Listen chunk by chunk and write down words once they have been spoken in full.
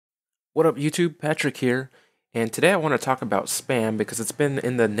What up, YouTube? Patrick here, and today I want to talk about spam because it's been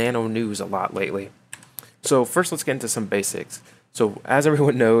in the Nano news a lot lately. So first, let's get into some basics. So as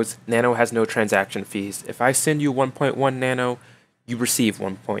everyone knows, Nano has no transaction fees. If I send you 1.1 Nano, you receive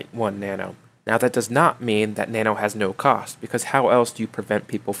 1.1 Nano. Now that does not mean that Nano has no cost, because how else do you prevent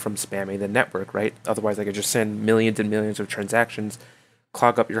people from spamming the network, right? Otherwise, I could just send millions and millions of transactions,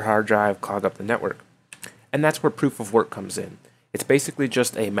 clog up your hard drive, clog up the network. And that's where proof of work comes in. It's basically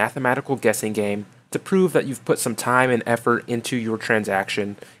just a mathematical guessing game to prove that you've put some time and effort into your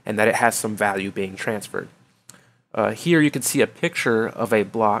transaction and that it has some value being transferred. Here you can see a picture of a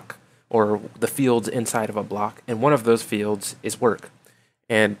block or the fields inside of a block, and one of those fields is work.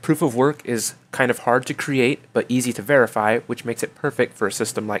 And proof of work is kind of hard to create but easy to verify, which makes it perfect for a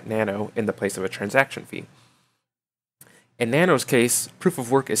system like Nano in the place of a transaction fee. In Nano's case, proof of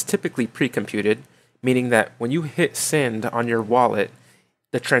work is typically pre-computed, meaning that when you hit send on your wallet,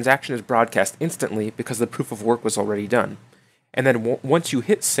 the transaction is broadcast instantly because the proof of work was already done. And then once you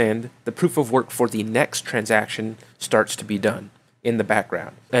hit send, the proof of work for the next transaction starts to be done in the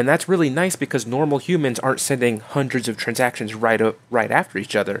background. And that's really nice because normal humans aren't sending hundreds of transactions right after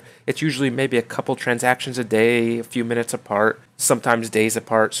each other. It's usually maybe a couple transactions a day, a few minutes apart, sometimes days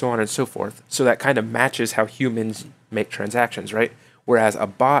apart, so on and so forth. So that kind of matches how humans make transactions, right? Whereas a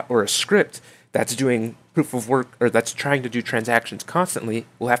bot or a script that's doing proof of work, or that's trying to do transactions constantly,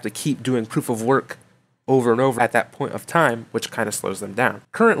 will have to keep doing proof of work over and over at that point of time, which kind of slows them down.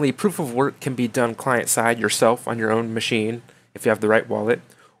 Currently, proof of work can be done client-side yourself on your own machine, if you have the right wallet,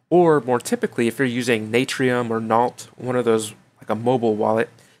 or more typically, if you're using Natrium or Nalt, one of those, like a mobile wallet,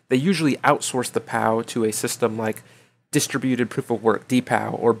 they usually outsource the PoW to a system like Distributed Proof of Work,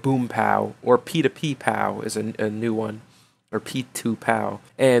 DPoW, or Boom PoW, or P2P PoW is a new one, or P2 PoW.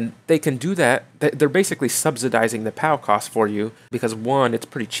 And they can do that. They're basically subsidizing the PoW cost for you because, one, it's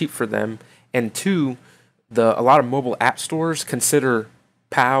pretty cheap for them, and two, a lot of mobile app stores consider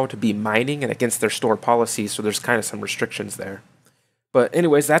PoW to be mining and against their store policies, so there's kind of some restrictions there. But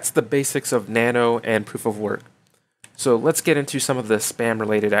anyways, that's the basics of Nano and proof of work. So let's get into some of the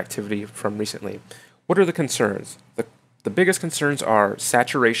spam-related activity from recently. What are the concerns? The biggest concerns are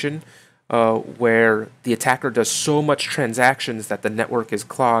saturation, where the attacker does so much transactions that the network is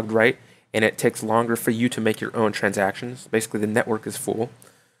clogged, right? And it takes longer for you to make your own transactions. Basically, the network is full.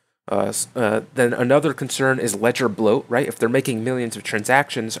 Then another concern is ledger bloat, right? If they're making millions of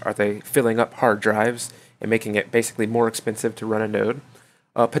transactions, are they filling up hard drives and making it basically more expensive to run a node?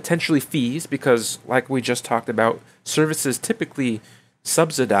 Potentially fees, because like we just talked about, services typically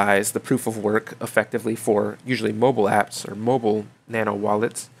subsidize the proof of work effectively for usually mobile apps or mobile Nano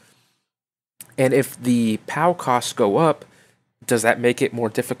wallets. And if the PoW costs go up, does that make it more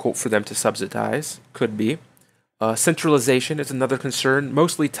difficult for them to subsidize? Could be. Centralization is another concern,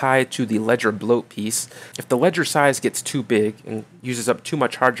 mostly tied to the ledger bloat piece. If the ledger size gets too big and uses up too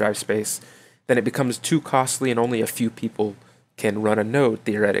much hard drive space, then it becomes too costly and only a few people can run a node,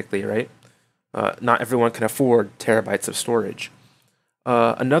 theoretically, right? Not everyone can afford terabytes of storage.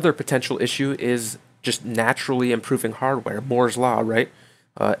 Another potential issue is just naturally improving hardware. Moore's Law, right?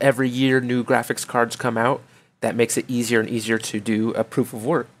 Every year new graphics cards come out. That makes it easier and easier to do a proof of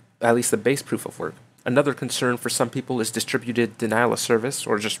work, at least the base proof of work. Another concern for some people is distributed denial of service,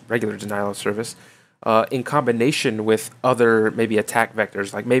 or just regular denial of service, in combination with other maybe attack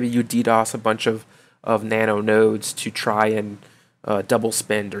vectors. Like maybe you DDoS a bunch of Nano nodes to try and double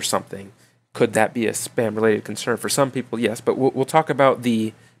spend or something. Could that be a spam-related concern? For some people, yes, but we'll talk about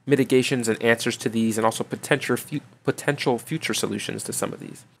the mitigations and answers to these, and also potential future solutions to some of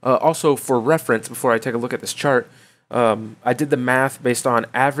these. Also, for reference, before I take a look at this chart, I did the math based on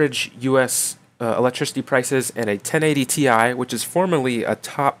average U.S. Electricity prices and a 1080 Ti, which is formerly a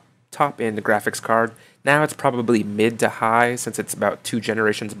top-end graphics card. Now it's probably mid to high since it's about 2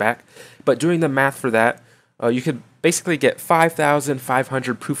 generations back. But doing the math for that, you could basically get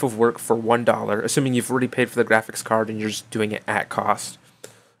 5,500 proof of work for $1, assuming you've already paid for the graphics card and you're just doing it at cost,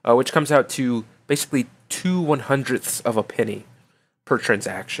 which comes out to basically 2/100ths of a penny per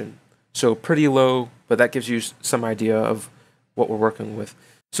transaction. So pretty low, but that gives you some idea of what we're working with.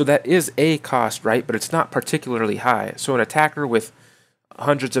 So that is a cost, right? But it's not particularly high. So an attacker with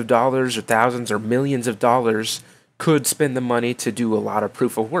hundreds of dollars or thousands or millions of dollars could spend the money to do a lot of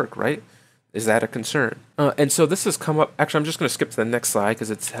proof of work, right? Is that a concern? And so this has come up. Actually, I'm just going to skip to the next slide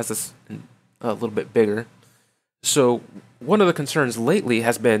because it has this a little bit bigger. So one of the concerns lately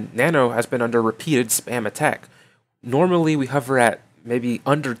has been Nano has been under repeated spam attack. Normally we hover at maybe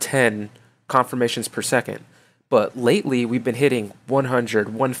under 10 confirmations per second. But lately, we've been hitting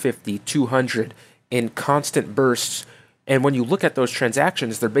 100, 150, 200 in constant bursts And when you look at those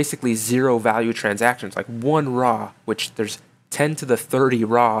transactions, they're basically zero value transactions, like one raw, which there's 10 to the 30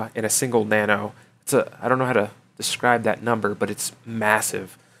 raw in a single nano. I don't know how to describe that number, but it's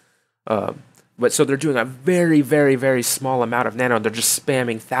massive. But so they're doing a very, very, very small amount of nano, and they're just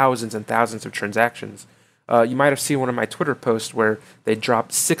spamming thousands and thousands of transactions. You might have seen one of my Twitter posts where they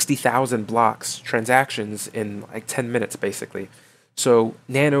dropped 60,000 blocks transactions in like 10 minutes, basically. So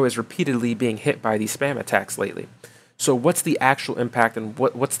Nano is repeatedly being hit by these spam attacks lately. So what's the actual impact, and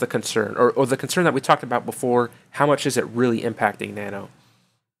what's the concern? Or the concern that we talked about before, how much is it really impacting Nano?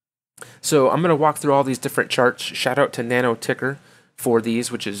 So I'm going to walk through all these different charts. Shout out to NanoTicker for these,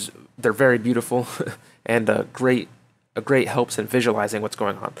 they're very beautiful and great helps in visualizing what's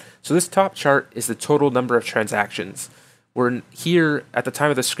going on. So this top chart is the total number of transactions. We're here at the time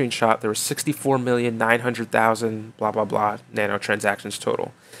of the screenshot, there were 64,900,000 blah blah blah nano transactions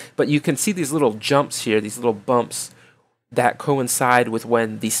total. But you can see these little jumps here, these little bumps that coincide with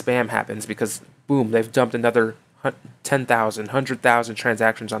when the spam happens, because boom, they've dumped another 10,000, 100,000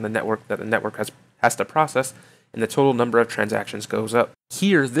 transactions on the network that the network has to process, and the total number of transactions goes up.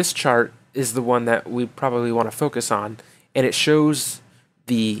 Here, this chart is the one that we probably want to focus on, and it shows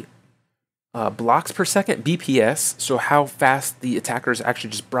the blocks per second, BPS, so how fast the attacker is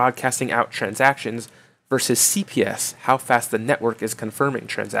actually just broadcasting out transactions, versus CPS, how fast the network is confirming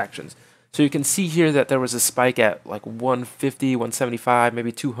transactions. So you can see here that there was a spike at like 150, 175,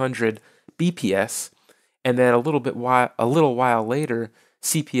 maybe 200 BPS, and then a little while later,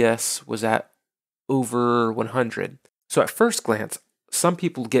 CPS was at over 100. So at first glance, some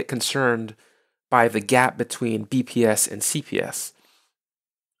people get concerned by the gap between BPS and CPS,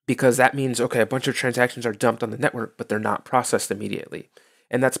 because that means, okay, a bunch of transactions are dumped on the network, but they're not processed immediately.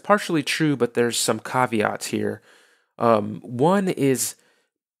 And that's partially true, but there's some caveats here. One is,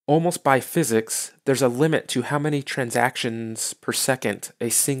 almost by physics, there's a limit to how many transactions per second a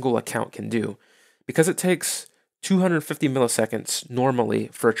single account can do. Because it takes 250 milliseconds normally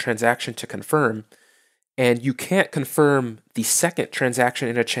for a transaction to confirm, and you can't confirm the second transaction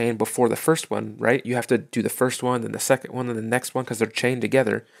in a chain before the first one, right? You have to do the first one, then the second one, then the next one, because they're chained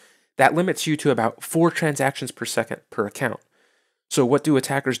together. That limits you to about 4 transactions per second per account. So what do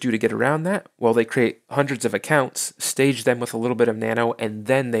attackers do to get around that? Well, they create hundreds of accounts, stage them with a little bit of nano, and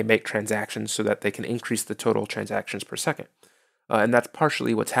then they make transactions so that they can increase the total transactions per second. And that's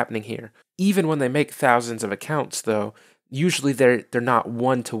partially what's happening here. Even when they make thousands of accounts, though, usually they're not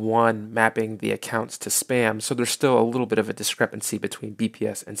one-to-one mapping the accounts to spam, so there's still a little bit of a discrepancy between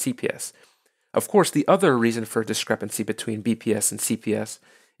BPS and CPS. Of course, the other reason for a discrepancy between BPS and CPS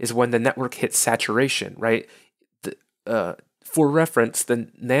is when the network hits saturation, right? For reference, the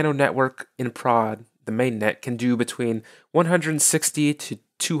Nano network in prod, the mainnet, can do between 160 to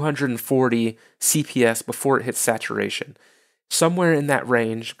 240 CPS before it hits saturation. Somewhere in that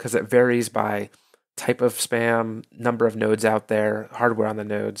range, because it varies by type of spam, number of nodes out there, hardware on the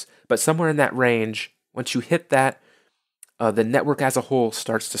nodes, but somewhere in that range, once you hit that, the network as a whole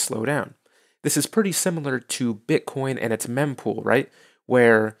starts to slow down. This is pretty similar to Bitcoin and its mempool, right?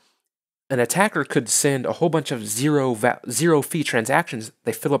 Where an attacker could send a whole bunch of zero fee transactions,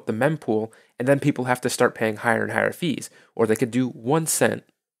 they fill up the mempool, and then people have to start paying higher and higher fees. Or they could do 1 cent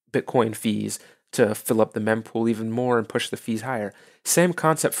Bitcoin fees to fill up the mempool even more and push the fees higher. Same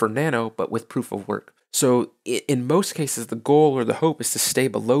concept for Nano, but with proof of work. So in most cases, the goal or the hope is to stay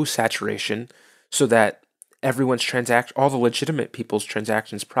below saturation so that everyone's all the legitimate people's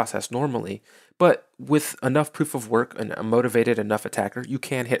transactions process normally. But with enough proof of work and a motivated enough attacker, you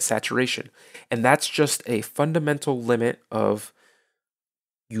can hit saturation. And that's just a fundamental limit of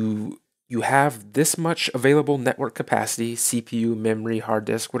you have this much available network capacity, CPU, memory, hard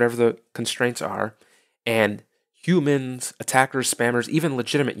disk, whatever the constraints are, and humans, attackers, spammers, even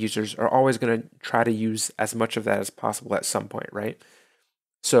legitimate users are always going to try to use as much of that as possible at some point, right?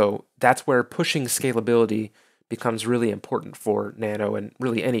 So that's where pushing scalability becomes really important for Nano and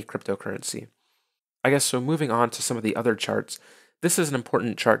really any cryptocurrency. I guess so. Moving on to some of the other charts, this is an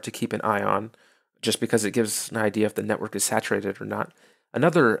important chart to keep an eye on just because it gives an idea if the network is saturated or not.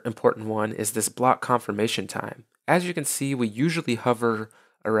 Another important one is this block confirmation time. As you can see, we usually hover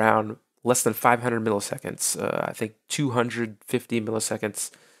around less than 500 milliseconds. I think 250 milliseconds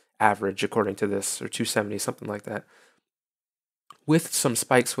average according to this, or 270, something like that, with some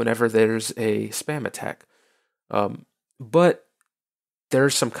spikes whenever there's a spam attack. But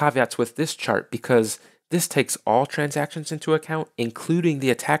there's some caveats with this chart because this takes all transactions into account, including the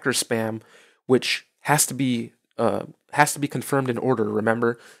attacker spam, which has to be confirmed in order,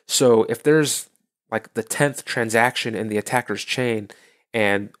 remember? So if there's like the 10th transaction in the attacker's chain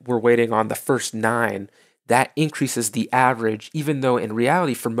and we're waiting on the first 9, that increases the average, even though in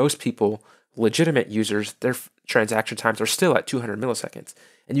reality, for most people, legitimate users, their transaction times are still at 200 milliseconds.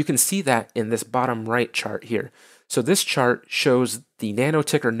 And you can see that in this bottom right chart here. So this chart shows the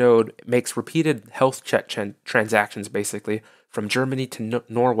NanoTicker node makes repeated health check transactions, basically, from Germany to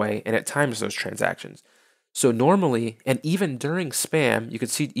Norway, and it times those transactions. So normally, and even during spam, you can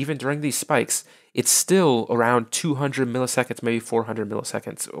see even during these spikes, it's still around 200 milliseconds, maybe 400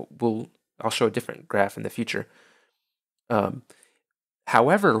 milliseconds. I'll show a different graph in the future.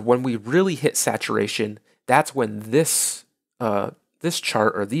 However, when we really hit saturation, that's when this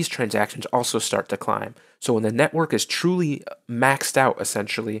chart or these transactions also start to climb. So when the network is truly maxed out,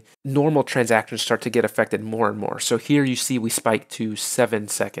 essentially, normal transactions start to get affected more and more. So here you see we spike to 7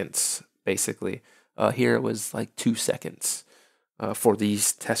 seconds, basically. Here it was like 2 seconds for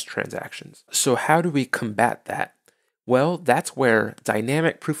these test transactions. So how do we combat that? Well, that's where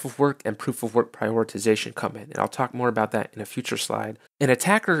dynamic proof of work and proof of work prioritization come in, and I'll talk more about that in a future slide. An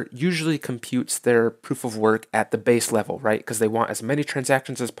attacker usually computes their proof of work at the base level, right? Because they want as many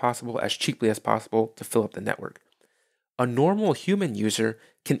transactions as possible, as cheaply as possible to fill up the network. A normal human user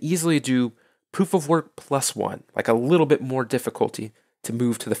can easily do proof of work +1, like a little bit more difficulty to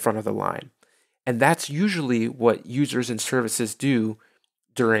move to the front of the line. And that's usually what users and services do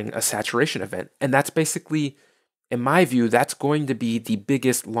during a saturation event. And that's basically, in my view, that's going to be the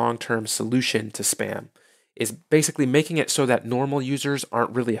biggest long-term solution to spam, is basically making it so that normal users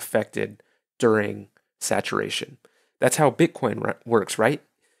aren't really affected during saturation. That's how Bitcoin works, right?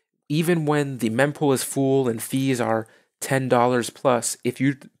 Even when the mempool is full and fees are $10 plus, if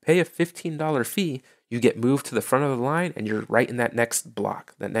you pay a $15 fee, you get moved to the front of the line and you're right in that next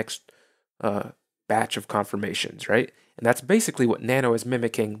block, that next batch of confirmations, right? And that's basically what Nano is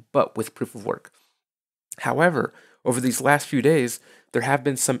mimicking, but with proof of work. However, over these last few days, there have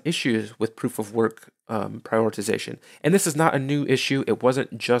been some issues with proof of work prioritization. And this is not a new issue. It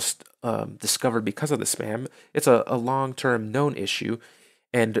wasn't just discovered because of the spam. It's a long-term known issue.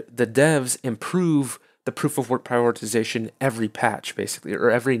 And the devs improve the proof of work prioritization every patch, basically,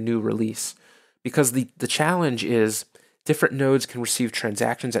 or every new release. Because the challenge is different nodes can receive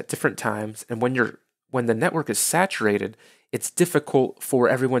transactions at different times. And when the network is saturated, it's difficult for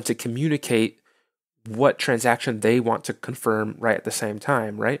everyone to communicate what transaction they want to confirm right at the same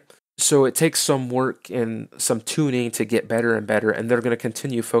time, right? So it takes some work and some tuning to get better and better, and they're going to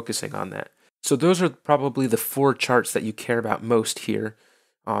continue focusing on that. So those are probably the 4 charts that you care about most here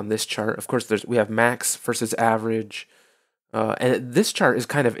on this chart. Of course, we have max versus average, and this chart is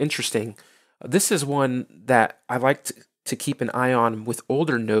kind of interesting. This is one that I like to keep an eye on with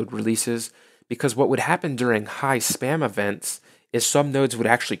older node releases, because what would happen during high spam events is some nodes would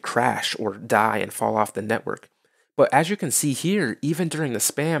actually crash or die and fall off the network. But as you can see here, even during the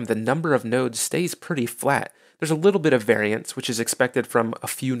spam, the number of nodes stays pretty flat. There's a little bit of variance, which is expected from a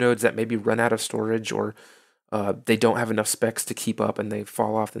few nodes that maybe run out of storage or they don't have enough specs to keep up and they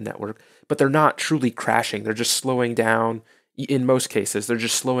fall off the network. But they're not truly crashing. They're just slowing down. In most cases, they're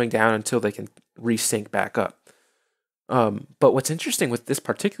just slowing down until they can resync back up. But what's interesting with this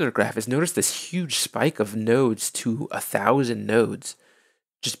particular graph is notice this huge spike of nodes to 1,000 nodes,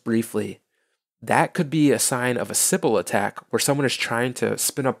 just briefly. That could be a sign of a Sybil attack where someone is trying to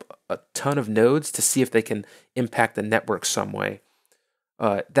spin up a ton of nodes to see if they can impact the network some way.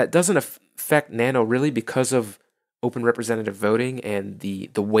 That doesn't affect Nano really because of open representative voting and the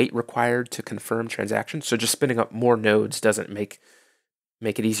weight required to confirm transactions. So just spinning up more nodes doesn't make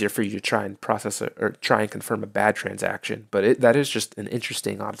it easier for you to try and process it or try and confirm a bad transaction. But that is just an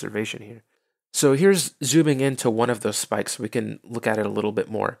interesting observation here. So here's zooming into one of those spikes so we can look at it a little bit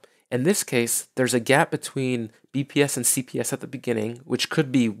more. In this case, there's a gap between BPS and CPS at the beginning, which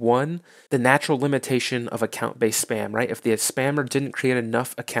could be one, the natural limitation of account-based spam, right? If the spammer didn't create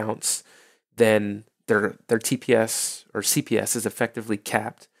enough accounts, then their TPS or CPS is effectively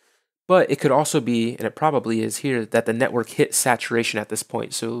capped. But it could also be, and it probably is here, that the network hit saturation at this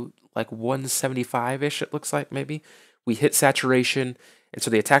point. So like 175-ish, it looks like maybe. We hit saturation, and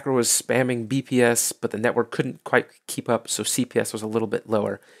so the attacker was spamming BPS, but the network couldn't quite keep up, so CPS was a little bit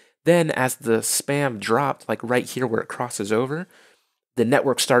lower. Then as the spam dropped, like right here where it crosses over, the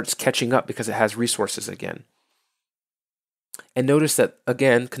network starts catching up because it has resources again. And notice that,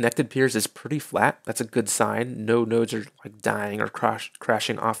 again, connected peers is pretty flat. That's a good sign. No nodes are like dying or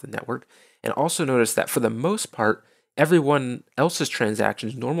crashing off the network. And also notice that for the most part, everyone else's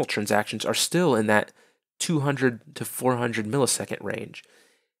transactions, normal transactions, are still in that 200 to 400 millisecond range.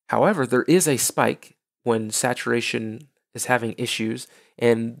 However, there is a spike when saturation is having issues,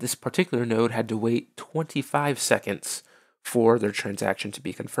 and this particular node had to wait 25 seconds for their transaction to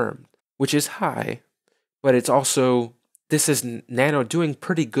be confirmed, which is high, but it's also, this is Nano doing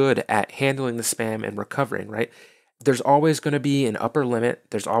pretty good at handling the spam and recovering, right? There's always going to be an upper limit.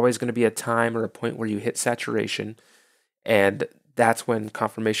 There's always going to be a time or a point where you hit saturation, and that's when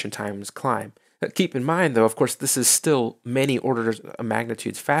confirmation times climb. Keep in mind, though, of course, this is still many orders of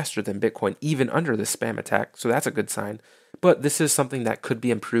magnitudes faster than Bitcoin, even under the spam attack, so that's a good sign. But this is something that could be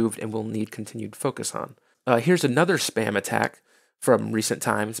improved and will need continued focus on. Here's another spam attack from recent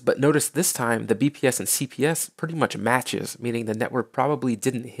times, but notice this time the BPS and CPS pretty much matches, meaning the network probably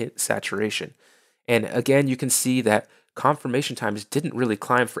didn't hit saturation. And again, you can see that confirmation times didn't really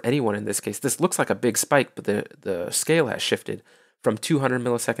climb for anyone in this case. This looks like a big spike, but the scale has shifted from 200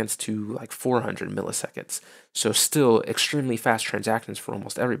 milliseconds to like 400 milliseconds. So still extremely fast transactions for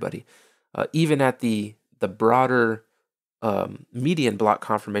almost everybody. Even at the broader median block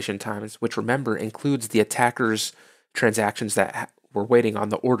confirmation times, which remember includes the attacker's transactions that were waiting on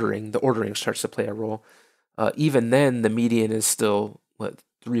the ordering starts to play a role. Even then, the median is still,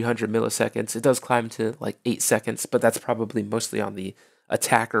 300 milliseconds. It does climb to like 8 seconds, but that's probably mostly on the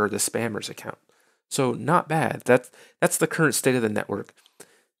attacker or the spammer's account. So not bad. That's the current state of the network.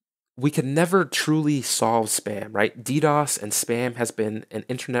 We can never truly solve spam, right? DDoS and spam has been an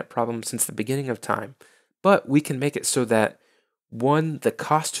internet problem since the beginning of time, but we can make it so that, one, the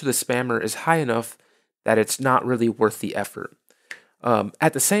cost to the spammer is high enough that it's not really worth the effort.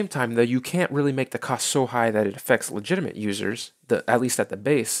 At the same time, though, you can't really make the cost so high that it affects legitimate users, at least at the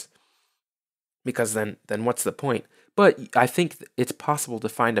base, because then what's the point? But I think it's possible to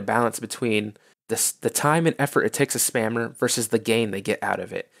find a balance between the time and effort it takes a spammer versus the gain they get out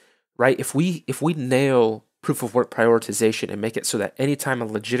of it, right? If we nail proof of work prioritization and make it so that anytime a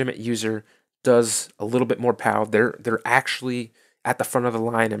legitimate user does a little bit more PoW, they're actually at the front of the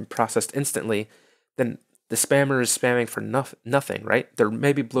line and processed instantly, then the spammer is spamming for nothing, right? They're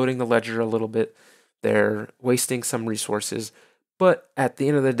maybe bloating the ledger a little bit, they're wasting some resources, but at the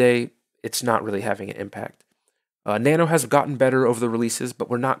end of the day, it's not really having an impact. Nano has gotten better over the releases, but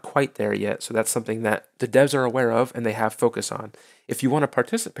we're not quite there yet, so that's something that the devs are aware of and they have focus on. If you want to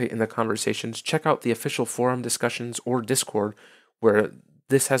participate in the conversations, check out the official forum discussions or Discord, where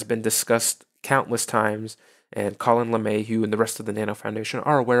this has been discussed countless times, and Colin LeMahieu and the rest of the Nano Foundation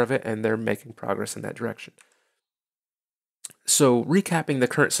are aware of it, and they're making progress in that direction. So recapping the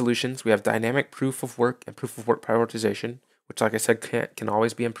current solutions, we have dynamic proof of work and proof of work prioritization, which, like I said, can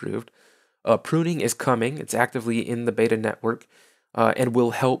always be improved. Pruning is coming. It's actively in the beta network and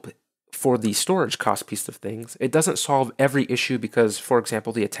will help for the storage cost piece of things. It doesn't solve every issue because, for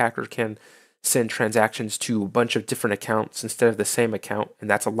example, the attacker can send transactions to a bunch of different accounts instead of the same account, and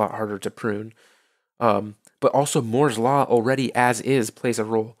that's a lot harder to prune. But also Moore's Law already as is plays a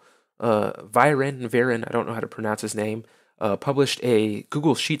role. Viren, I don't know how to pronounce his name, published a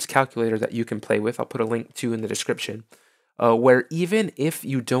Google Sheets calculator that you can play with. I'll put a link to in the description, where even if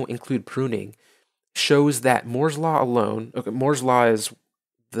you don't include pruning, shows that Moore's Law alone, Moore's Law is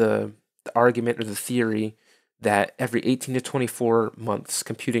the argument or the theory that every 18 to 24 months,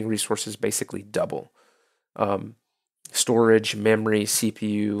 computing resources basically double. Storage, memory,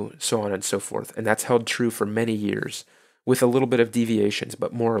 CPU, so on and so forth. And that's held true for many years, with a little bit of deviations,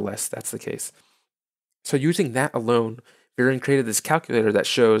 but more or less that's the case. So using that alone, Viren created this calculator that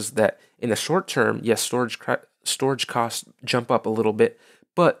shows that in the short term, yes, storage costs jump up a little bit,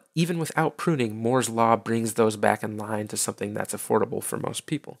 but even without pruning, Moore's Law brings those back in line to something that's affordable for most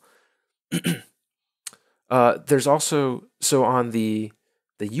people. There's also, so on the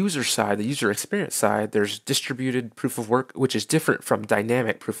user side, the user experience side, there's distributed proof of work, which is different from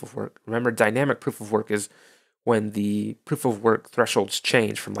dynamic proof of work. Remember, dynamic proof of work is when the proof of work thresholds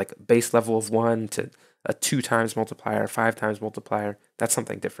change from like base level of 1 to a 2 times multiplier, 5 times multiplier. That's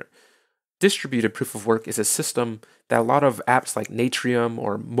something different. Distributed proof of work is a system that a lot of apps like Natrium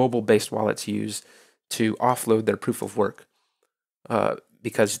or mobile-based wallets use to offload their proof of work,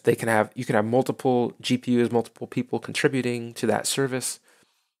 because you can have multiple GPUs, multiple people contributing to that service,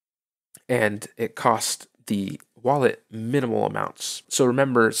 and it costs the wallet minimal amounts. So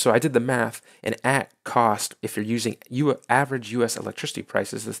remember, I did the math, and at cost, if you're using average US electricity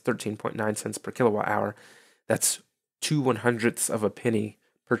prices is 13.9 cents per kilowatt hour. That's 2/100ths of a penny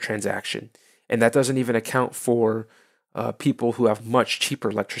per transaction. And that doesn't even account for people who have much cheaper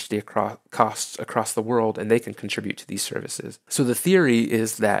electricity costs across the world, and they can contribute to these services. So the theory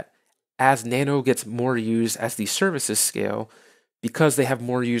is that as Nano gets more used, as these services scale, because they have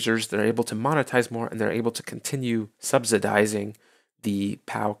more users, they're able to monetize more, and they're able to continue subsidizing the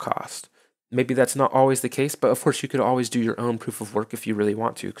PoW cost. Maybe that's not always the case, but of course you could always do your own proof of work if you really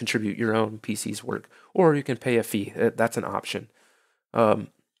want to, contribute your own PC's work, or you can pay a fee. That's an option. And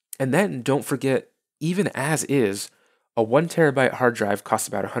then don't forget even as is, a 1 terabyte hard drive costs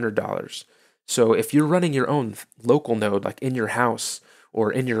about $100. So if you're running your own local node, like in your house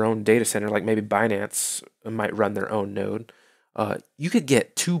or in your own data center, like maybe Binance might run their own node, you could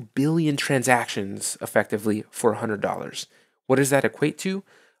get 2 billion transactions effectively for $100. What does that equate to?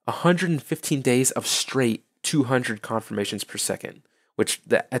 115 days of straight 200 confirmations per second, which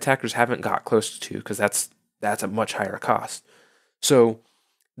the attackers haven't got close to because that's a much higher cost. So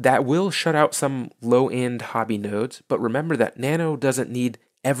that will shut out some low-end hobby nodes, but remember that Nano doesn't need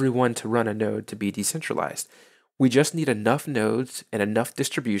everyone to run a node to be decentralized. We just need enough nodes and enough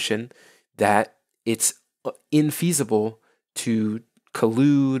distribution that it's infeasible to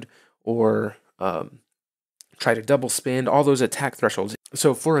collude or try to double spend all those attack thresholds.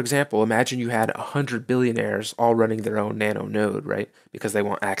 So for example, imagine you had 100 billionaires all running their own Nano node, right? Because they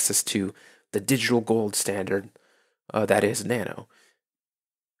want access to the digital gold standard that is Nano.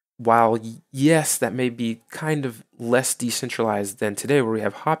 While yes, that may be kind of less decentralized than today where we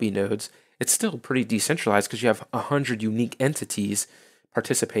have hobby nodes, it's still pretty decentralized because you have 100 unique entities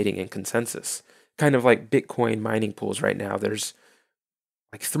participating in consensus. Kind of like Bitcoin mining pools right now. There's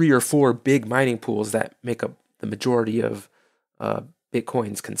like 3 or 4 big mining pools that make up the majority of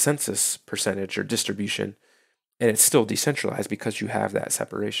Bitcoin's consensus percentage or distribution, and it's still decentralized because you have that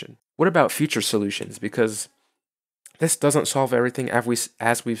separation. What about future solutions? Because this doesn't solve everything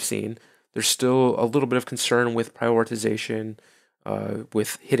as we've seen. There's still a little bit of concern with prioritization,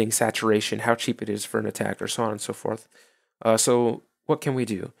 with hitting saturation, how cheap it is for an attacker, so on and so forth. So what can we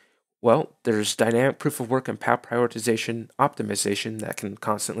do? Well, there's dynamic proof of work and PoW prioritization optimization that can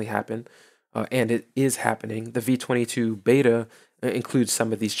constantly happen, and it is happening. The V22 beta includes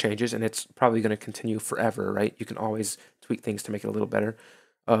some of these changes, and it's probably going to continue forever, right? You can always tweak things to make it a little better.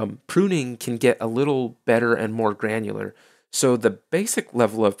 Pruning can get a little better and more granular. So the basic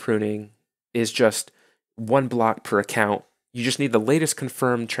level of pruning is just 1 block per account. You just need the latest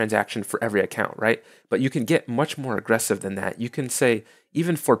confirmed transaction for every account, right? But you can get much more aggressive than that. You can say,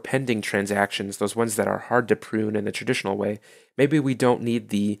 even for pending transactions, those ones that are hard to prune in the traditional way, maybe we don't need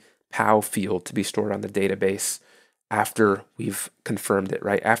the PoW field to be stored on the database after we've confirmed it,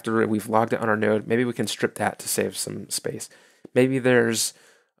 right? After we've logged it on our node, maybe we can strip that to save some space. Maybe there's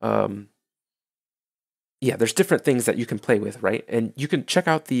there's different things that you can play with, right? And you can check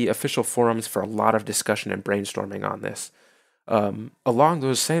out the official forums for a lot of discussion and brainstorming on this. Along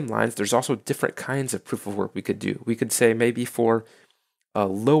those same lines, there's also different kinds of proof of work we could do. We could say maybe for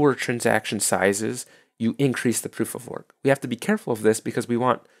lower transaction sizes, you increase the proof of work. We have to be careful of this because we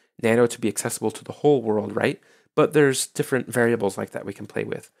want Nano to be accessible to the whole world, right? But there's different variables like that we can play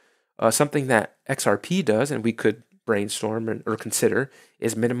with. Something that XRP does, and we could brainstorm or consider,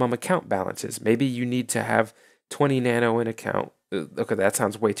 is minimum account balances. Maybe you need to have 20 Nano in account. Okay, that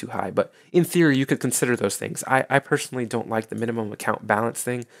sounds way too high, but in theory, you could consider those things. I personally don't like the minimum account balance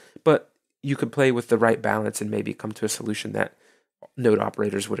thing, but you could play with the right balance and maybe come to a solution that node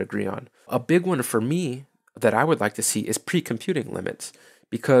operators would agree on. A big one for me that I would like to see is pre-computing limits,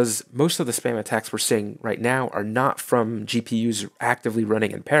 because most of the spam attacks we're seeing right now are not from GPUs actively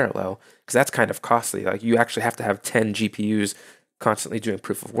running in parallel, because that's kind of costly. Like, you actually have to have 10 GPUs constantly doing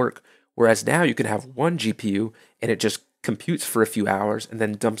proof of work, whereas now you can have 1 GPU and it just computes for a few hours and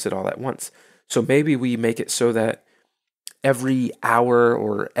then dumps it all at once. So maybe we make it so that every hour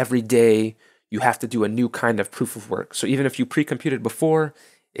or every day you have to do a new kind of proof of work. So even if you pre-computed before,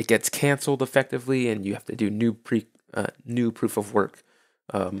 it gets canceled effectively, and you have to do new proof of work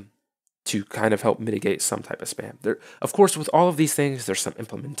to kind of help mitigate some type of spam. There, of course, with all of these things, there's some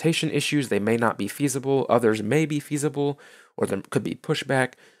implementation issues. They may not be feasible. Others may be feasible, or there could be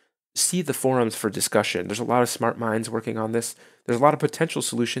pushback. See the forums for discussion. There's a lot of smart minds working on this. There's a lot of potential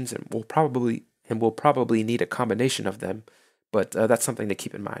solutions, and we'll probably need a combination of them. But that's something to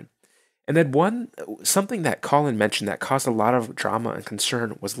keep in mind. And then something that Colin mentioned that caused a lot of drama and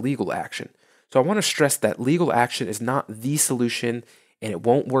concern was legal action. So I want to stress that legal action is not the solution, and it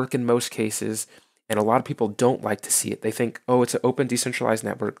won't work in most cases. And a lot of people don't like to see it. They think, oh, it's an open, decentralized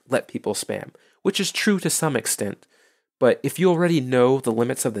network, let people spam, which is true to some extent. But if you already know the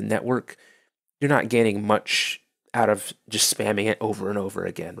limits of the network, you're not gaining much out of just spamming it over and over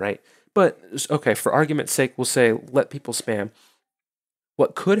again, right? But, okay, for argument's sake, we'll say let people spam.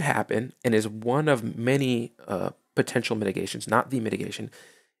 What could happen, and is one of many potential mitigations, not the mitigation,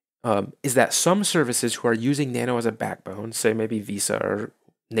 is that some services who are using Nano as a backbone, say maybe Visa or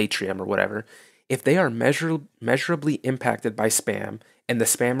Natrium or whatever, if they are measurably impacted by spam, and the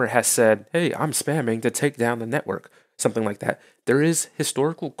spammer has said, hey, I'm spamming to take down the network, something like that, there is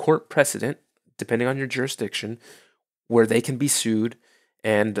historical court precedent, depending on your jurisdiction, where they can be sued,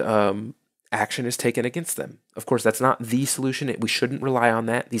 and action is taken against them. Of course, that's not the solution. We shouldn't rely on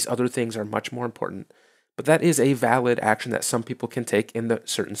that. These other things are much more important. But that is a valid action that some people can take in the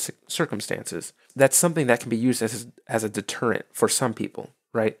certain circumstances. That's something that can be used as a deterrent for some people,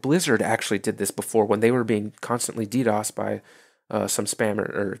 right? Blizzard actually did this before when they were being constantly DDoSed by some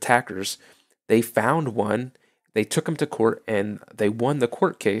spammer or attackers. They found one, they took him to court, and they won the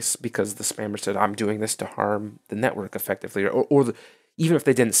court case because the spammer said, I'm doing this to harm the network effectively. Even if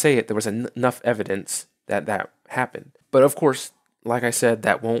they didn't say it, there was enough evidence that that happened. But of course, like I said,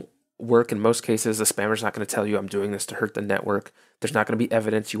 that won't work in most cases. The spammer's not going to tell you I'm doing this to hurt the network. There's not going to be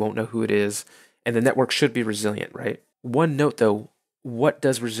evidence. You won't know who it is. And the network should be resilient, right? One note though, what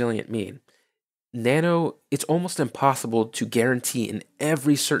does resilient mean? Nano, it's almost impossible to guarantee in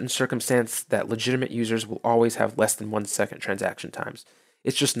every certain circumstance that legitimate users will always have less than 1 second transaction times.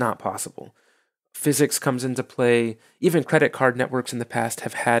 It's just not possible. Physics comes into play. Even credit card networks in the past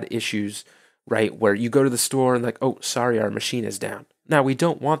have had issues, right? Where you go to the store and like, oh, sorry, our machine is down. Now, we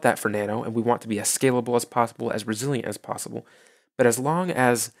don't want that for Nano, and we want to be as scalable as possible, as resilient as possible. But as long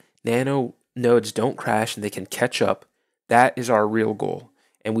as Nano nodes don't crash and they can catch up, that is our real goal.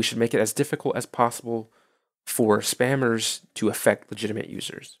 And we should make it as difficult as possible for spammers to affect legitimate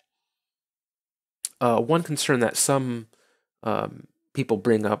users. One concern that some people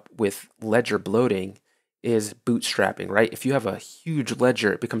bring up with ledger bloating is bootstrapping, right? If you have a huge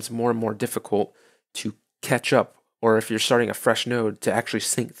ledger, it becomes more and more difficult to catch up, or if you're starting a fresh node, to actually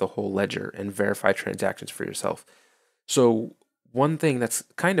sync the whole ledger and verify transactions for yourself. So one thing that's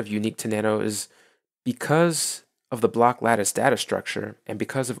kind of unique to Nano is because of the block lattice data structure and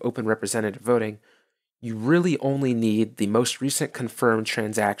because of open representative voting, you really only need the most recent confirmed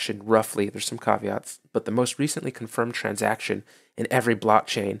transaction, roughly, there's some caveats, but the most recently confirmed transaction in every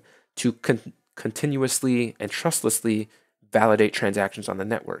blockchain to continuously and trustlessly validate transactions on the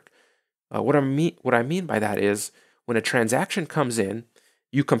network. What I mean by that is when a transaction comes in,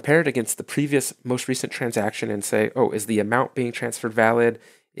 you compare it against the previous most recent transaction and say, oh, is the amount being transferred valid?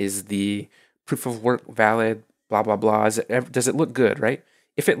 Is the proof of work valid? Blah, blah, blah. Does it look good, right?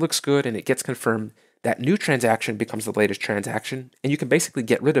 If it looks good and it gets confirmed, that new transaction becomes the latest transaction, and you can basically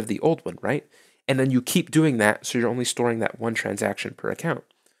get rid of the old one, right? And then you keep doing that, so you're only storing that one transaction per account.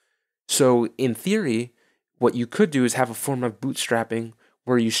 So in theory, what you could do is have a form of bootstrapping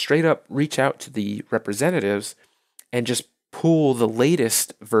where you straight up reach out to the representatives and just pull the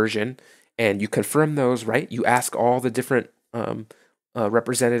latest version, and you confirm those, right? You ask all the different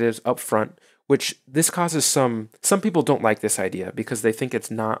representatives up front, which this causes some people don't like this idea because they think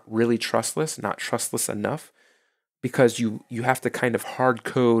it's not really trustless, not trustless enough, because you have to kind of hard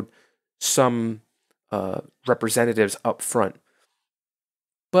code some representatives up front.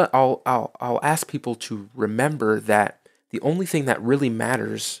 But I'll ask people to remember that the only thing that really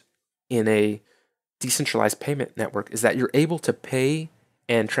matters in a decentralized payment network is that you're able to pay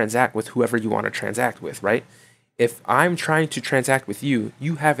and transact with whoever you want to transact with, right? If I'm trying to transact with you,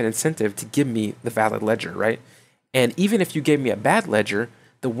 you have an incentive to give me the valid ledger, right? And even if you gave me a bad ledger,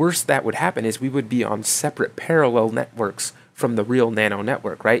 the worst that would happen is we would be on separate parallel networks from the real Nano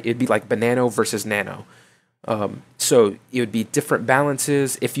network, right? It'd be like Banano versus Nano. So it would be different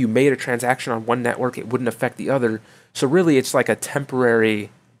balances. If you made a transaction on one network, it wouldn't affect the other. So really, it's like a temporary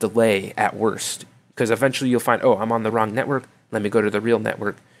delay at worst, because eventually you'll find, oh, I'm on the wrong network. Let me go to the real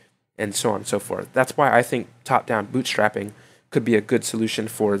network, and so on and so forth. That's why I think top-down bootstrapping could be a good solution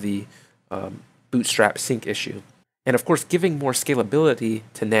for the bootstrap sync issue. And of course, giving more scalability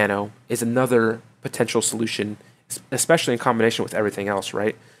to Nano is another potential solution, especially in combination with everything else,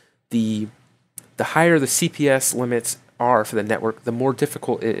 right? The higher the CPS limits are for the network, the more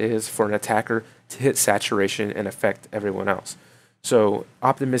difficult it is for an attacker to hit saturation and affect everyone else. So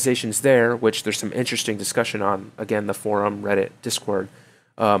optimizations there, which there's some interesting discussion on, again, the forum, Reddit, Discord,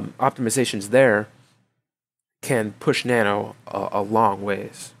 optimizations there can push Nano a long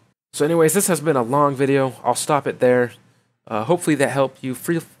ways. So anyways, this has been a long video. I'll stop it there. Hopefully that helped you.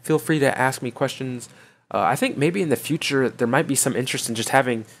 Feel free to ask me questions. I think maybe in the future there might be some interest in just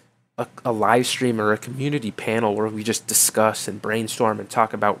having a live stream or a community panel where we just discuss and brainstorm and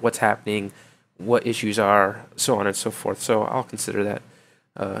talk about what's happening, what issues are, so on and so forth. So I'll consider that.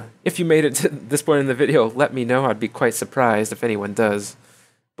 If you made it to this point in the video, let me know. I'd be quite surprised if anyone does.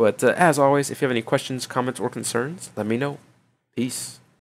 But as always, if you have any questions, comments, or concerns, let me know. Peace.